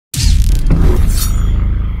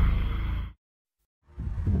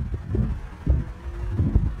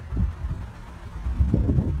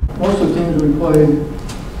we played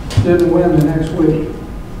didn't win the next week.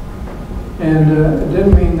 And it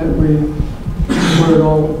didn't mean that we were at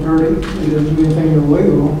all dirty. We didn't do anything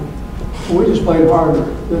illegal. We just played harder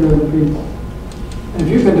than other people. And if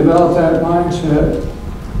you can develop that mindset,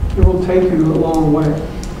 it will take you a long way.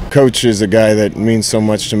 Coach is a guy that means so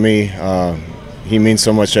much to me. He means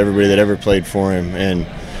so much to everybody that ever played for him. And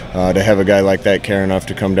to have a guy like that care enough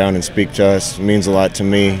to come down and speak to us means a lot to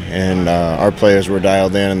me, and our players were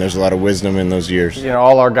dialed in, and there's a lot of wisdom in those years. You know,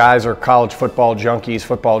 all our guys are college football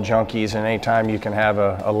junkies, and anytime you can have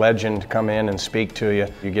a legend come in and speak to you,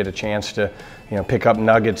 you get a chance to, you know, pick up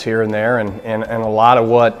nuggets here and there, and a lot of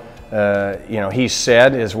what you know, he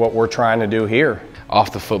said is what we're trying to do here.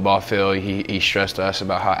 Off the football field, he stressed to us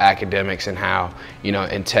about how academics and how, you know,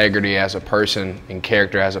 integrity as a person and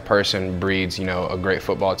character as a person breeds, you know, a great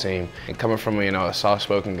football team. And coming from, you know, a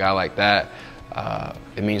soft-spoken guy like that,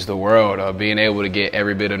 it means the world of being able to get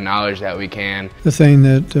every bit of knowledge that we can. The thing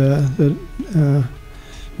that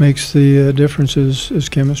makes the difference is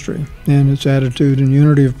chemistry and its attitude and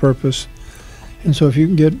unity of purpose. And so if you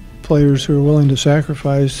can get players who are willing to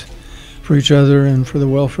sacrifice for each other and for the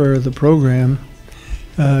welfare of the program,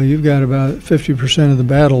 you've got about 50% of the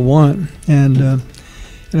battle won, and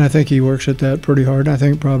I think he works at that pretty hard. I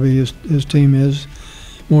think probably his team is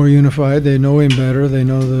more unified. They know him better. They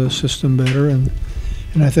know the system better, and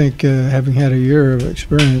I think having had a year of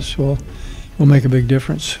experience will make a big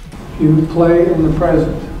difference. You play in the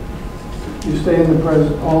present. You stay in the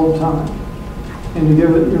present all the time, and you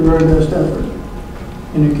give it your very best effort,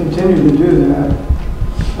 and you continue to do that.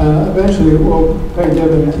 Eventually it will pay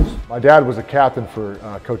dividends. My dad was a captain for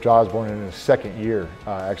Coach Osborne in his second year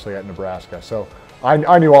actually at Nebraska. So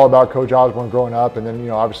I knew all about Coach Osborne growing up, and then, you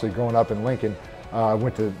know, obviously growing up in Lincoln, I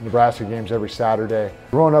went to Nebraska games every Saturday.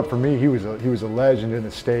 Growing up for me, he was a legend in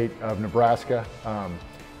the state of Nebraska.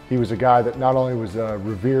 He was a guy that not only was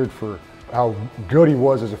revered for how good he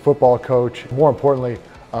was as a football coach, more importantly,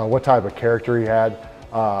 what type of character he had.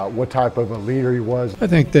 What type of a leader he was. I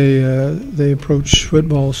think they approach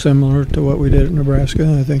football similar to what we did at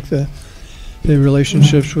Nebraska. I think the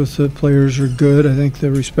relationships with the players are good. I think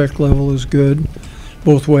the respect level is good,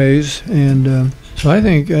 both ways, and so I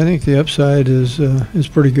think the upside is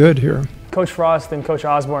pretty good here. Coach Frost and Coach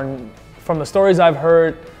Osborne, from the stories I've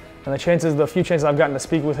heard and the few chances I've gotten to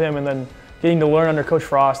speak with him, and then getting to learn under Coach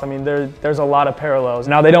Frost, I mean, there's a lot of parallels.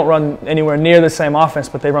 Now, they don't run anywhere near the same offense,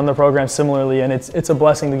 but they run their program similarly, and it's a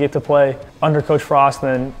blessing to get to play under Coach Frost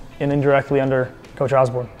and indirectly under Coach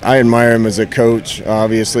Osborne. I admire him as a coach.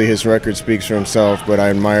 Obviously, his record speaks for himself, but I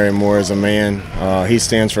admire him more as a man. He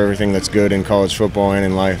stands for everything that's good in college football and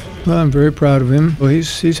in life. Well, I'm very proud of him. Well,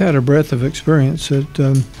 he's had a breadth of experience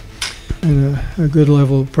and a good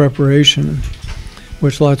level of preparation,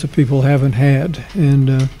 which lots of people haven't had.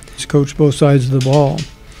 And he's coached both sides of the ball,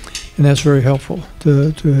 and that's very helpful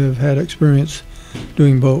to have had experience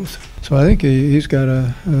doing both. So I think he's got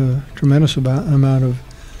a tremendous amount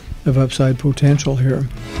of upside potential here.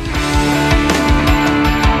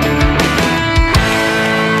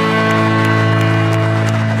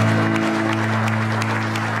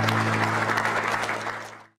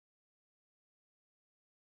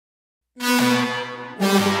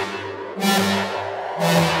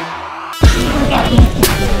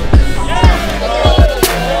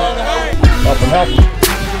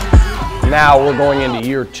 Now we're going into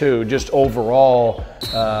year two. Just overall,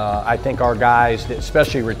 I think our guys,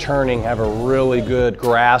 especially returning, have a really good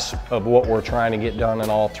grasp of what we're trying to get done on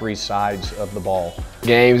all three sides of the ball.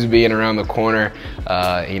 Games being around the corner,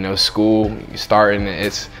 you know, school starting,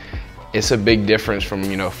 it's a big difference from,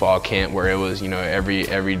 you know, fall camp where it was, you know,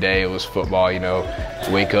 every day it was football, you know,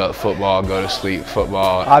 wake up, football, go to sleep,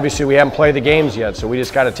 football. Obviously we haven't played the games yet, so we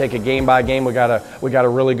just got to take it game by game. We got a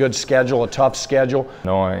really good schedule, a tough schedule.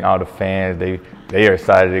 Knowing all the fans, they are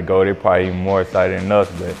excited to go. They're probably even more excited than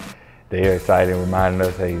us, but they are excited and reminding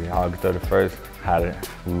us, hey, August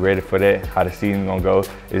 31st, we ready for that, how the season's gonna go.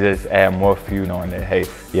 It just add more fuel knowing that, hey,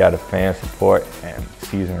 you have the fan support and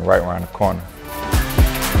season right around the corner.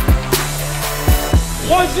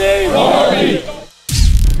 One team, Army!